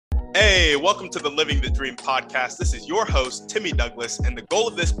Hey, welcome to the Living the Dream podcast. This is your host, Timmy Douglas, and the goal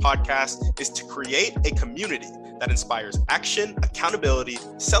of this podcast is to create a community that inspires action, accountability,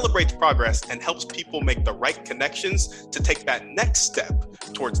 celebrates progress, and helps people make the right connections to take that next step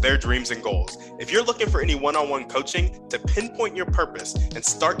towards their dreams and goals. If you're looking for any one-on-one coaching to pinpoint your purpose and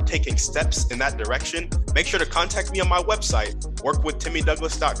start taking steps in that direction, make sure to contact me on my website,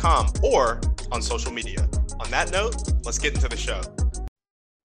 workwithtimmydouglas.com, or on social media. On that note, let's get into the show.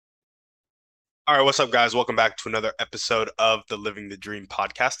 All right, what's up, guys? Welcome back to another episode of the Living the Dream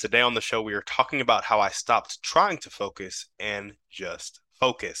podcast. Today on the show, we are talking about how I stopped trying to focus and just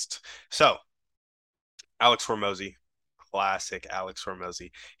focused. So, Alex Hormozi, classic Alex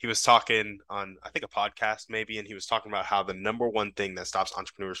Hormozi. He was talking on, I think, a podcast maybe, and he was talking about how the number one thing that stops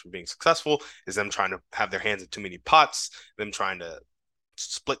entrepreneurs from being successful is them trying to have their hands in too many pots, them trying to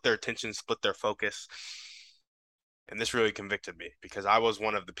split their attention, split their focus. And this really convicted me because I was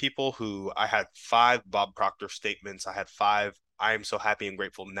one of the people who I had 5 Bob Proctor statements. I had 5 I am so happy and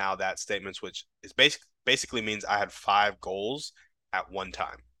grateful now that statements, which is basically means I had 5 goals at one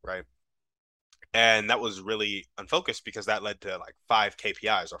time, right? And that was really unfocused because that led to like 5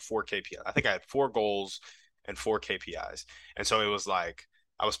 KPIs or 4 KPIs. I think I had 4 goals and 4 KPIs. And so it was like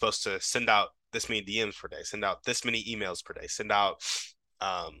I was supposed to send out this many DMs per day, send out this many emails per day, send out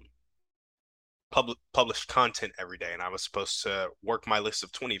publish content every day, and I was supposed to work my list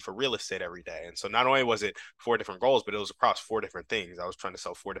of 20 for real estate every day. And so not only was it 4 different goals, but it was across 4 different things. I was trying to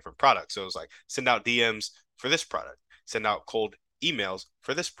sell 4 different products. So it was like send out DMs for this product, send out cold emails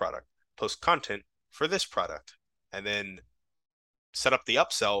for this product, post content for this product, and then set up the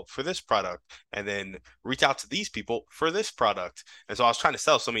upsell for this product, and then reach out to these people for this product. And so I was trying to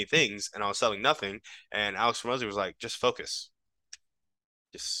sell so many things and I was selling nothing. And Alex Hormozi was like, just focus.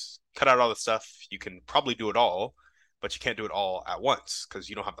 Just cut out all the stuff. You can probably do it all, but you can't do it all at once because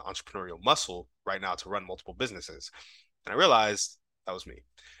you don't have the entrepreneurial muscle right now to run multiple businesses. And I realized that was me.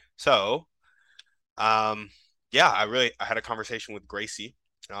 So, yeah, I had a conversation with Gracie,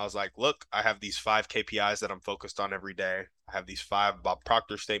 and I was like, look, I have these 5 KPIs that I'm focused on every day. I have these 5 Bob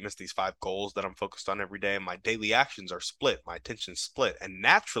Proctor statements, these 5 goals that I'm focused on every day. And my daily actions are split. My attention's split. And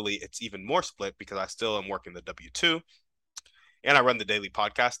naturally, it's even more split because I still am working the W-2. And I run the daily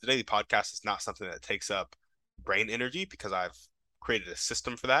podcast. The daily podcast is not something that takes up brain energy because I've created a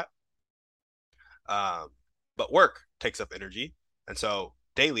system for that. But work takes up energy. And so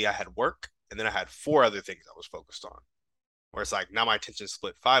daily I had work, and then I had 4 other things I was focused on. Where it's like now my attention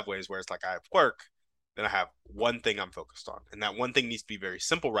split 5 ways, where it's like I have work, then I have one thing I'm focused on. And that one thing needs to be very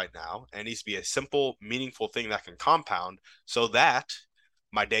simple right now. And it needs to be a simple, meaningful thing that can compound so that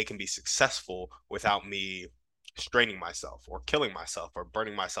my day can be successful without me straining myself or killing myself or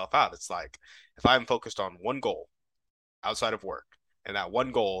burning myself out. It's like if I'm focused on one goal outside of work, and that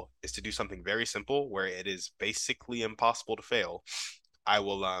one goal is to do something very simple where it is basically impossible to fail, I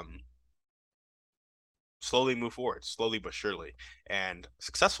will slowly move forward, slowly but surely. And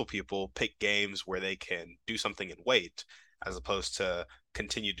successful people pick games where they can do something and wait, as opposed to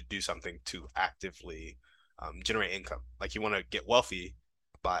continue to do something to actively generate income. Like you want to get wealthy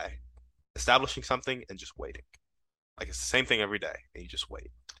by establishing something and just waiting. Like it's the same thing every day, and you just wait.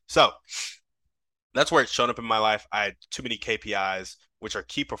 So that's where it's shown up in my life. I had too many KPIs, which are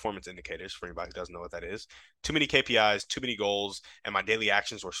key performance indicators for anybody who doesn't know what that is. Too many KPIs, too many goals, and my daily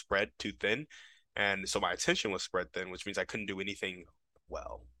actions were spread too thin. And so my attention was spread thin, which means I couldn't do anything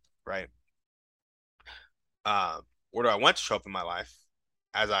well, right? Where do I want to show up in my life?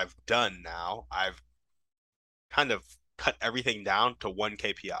 As I've done now, I've kind of cut everything down to one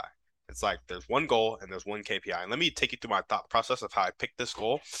KPI. It's like there's one goal and there's one KPI. And let me take you through my thought process of how I picked this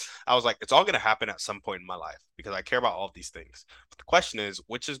goal. I was like, it's all going to happen at some point in my life because I care about all of these things. But the question is,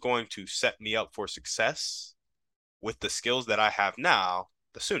 which is going to set me up for success with the skills that I have now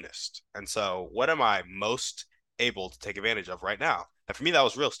the soonest? And so, what am I most able to take advantage of right now? And for me, that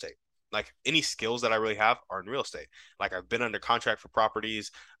was real estate. Like any skills that I really have are in real estate. Like I've been under contract for properties.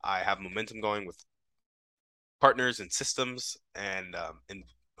 I have momentum going with partners and systems and in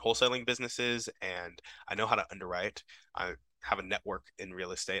wholesaling businesses, and I know how to underwrite. I have a network in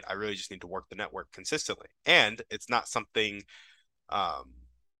real estate. I really just need to work the network consistently. And it's not something,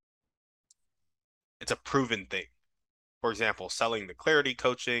 it's a proven thing. For example, selling the Clarity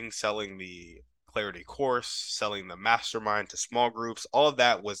coaching, selling the Clarity course, selling the mastermind to small groups, all of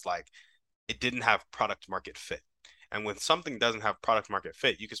that was like, it didn't have product market fit. And when something doesn't have product market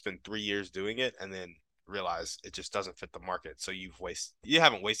fit, you can spend 3 years doing it and then realize it just doesn't fit the market. So you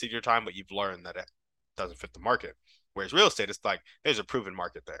haven't wasted your time, but you've learned that it doesn't fit the market. Whereas real estate, it's like there's a proven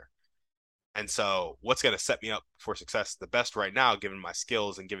market there. And so what's going to set me up for success the best right now, given my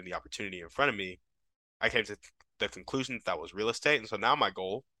skills and given the opportunity in front of me, I came to the conclusion that was real estate. And so now my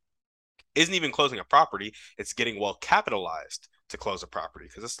goal isn't even closing a property, it's getting well capitalized to close a property.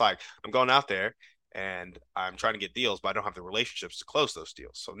 Because it's like I'm going out there and I'm trying to get deals, but I don't have the relationships to close those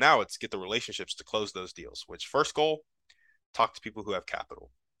deals. So now it's get the relationships to close those deals, which first goal, talk to people who have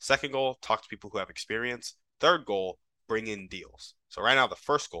capital. Second goal, talk to people who have experience. Third goal, bring in deals. So right now, the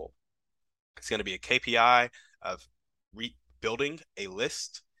first goal is going to be a KPI of building a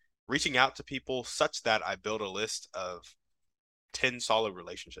list, reaching out to people such that I build a list of 10 solid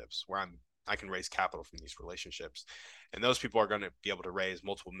relationships where I can raise capital from these relationships. And those people are going to be able to raise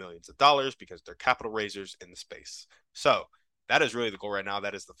multiple millions of dollars because they're capital raisers in the space. So that is really the goal right now.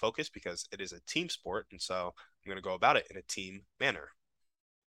 That is the focus because it is a team sport. And so I'm going to go about it in a team manner.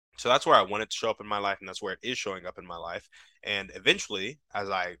 So that's where I want it to show up in my life, and that's where it is showing up in my life. And eventually, as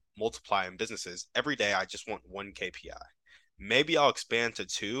I multiply in businesses, every day I just want one KPI. Maybe I'll expand to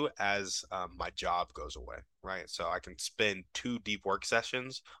two as my job goes away, right? So I can spend 2 deep work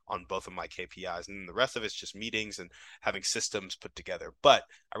sessions on both of my KPIs, and then the rest of it's just meetings and having systems put together. But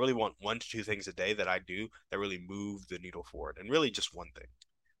I really want 1 to 2 things a day that I do that really move the needle forward, and really just one thing.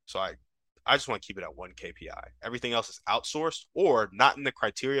 So I just want to keep it at one KPI. Everything else is outsourced or not in the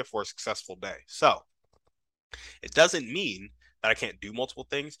criteria for a successful day. So it doesn't mean that I can't do multiple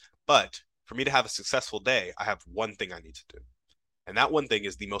things, but for me to have a successful day, I have one thing I need to do. And that one thing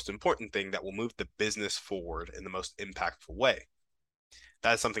is the most important thing that will move the business forward in the most impactful way.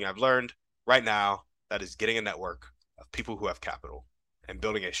 That is something I've learned right now. That is getting a network of people who have capital and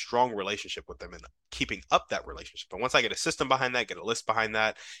building a strong relationship with them and keeping up that relationship. And once I get a system behind that, get a list behind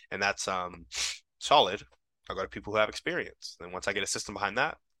that, and that's solid, I'll go to people who have experience. And once I get a system behind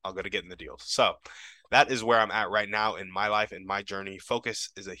that, I'll go to getting the deals. So that is where I'm at right now in my life and my journey. Focus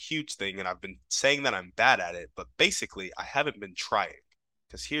is a huge thing, and I've been saying that I'm bad at it, but basically I haven't been trying.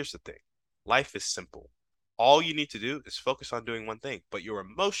 Because here's the thing, life is simple. All you need to do is focus on doing one thing, but your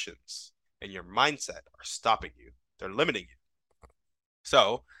emotions and your mindset are stopping you. They're limiting you.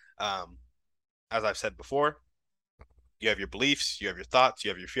 So, as I've said before, you have your beliefs, you have your thoughts, you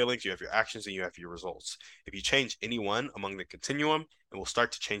have your feelings, you have your actions, and you have your results. If you change any one among the continuum, it will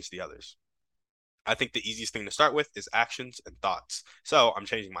start to change the others. I think the easiest thing to start with is actions and thoughts. So I'm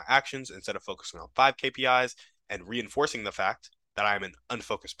changing my actions instead of focusing on 5 KPIs and reinforcing the fact that I am an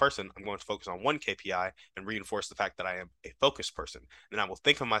unfocused person. I'm going to focus on 1 KPI and reinforce the fact that I am a focused person. Then I will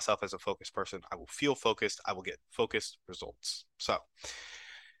think of myself as a focused person. I will feel focused. I will get focused results. So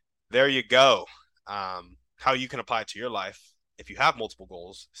there you go. How you can apply it to your life. If you have multiple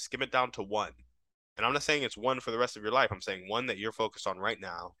goals, skim it down to 1. And I'm not saying it's 1 for the rest of your life. I'm saying 1 that you're focused on right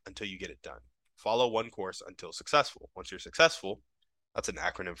now until you get it done. Follow 1 course until successful. Once you're successful, that's an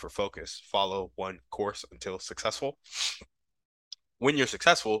acronym for focus. Follow 1 course until successful. When you're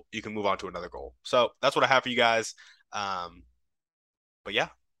successful, you can move on to another goal. So that's what I have for you guys. But yeah,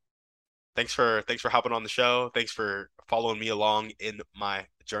 thanks for hopping on the show. Thanks for following me along in my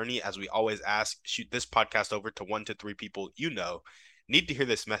journey. As we always ask, shoot this podcast over to 1 to 3 people you know need to hear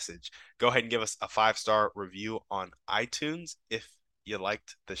this message. Go ahead and give us a 5-star review on iTunes if you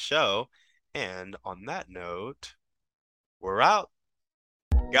liked the show. And on that note, we're out.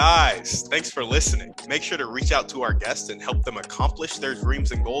 Guys, thanks for listening. Make sure to reach out to our guests and help them accomplish their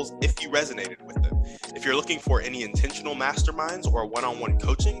dreams and goals if you resonated with them. If you're looking for any intentional masterminds or one-on-one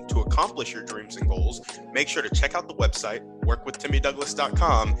coaching to accomplish your dreams and goals, make sure to check out the website,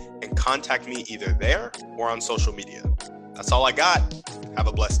 workwithtimmydouglas.com, and contact me either there or on social media. That's all I got. Have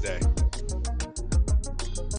a blessed day.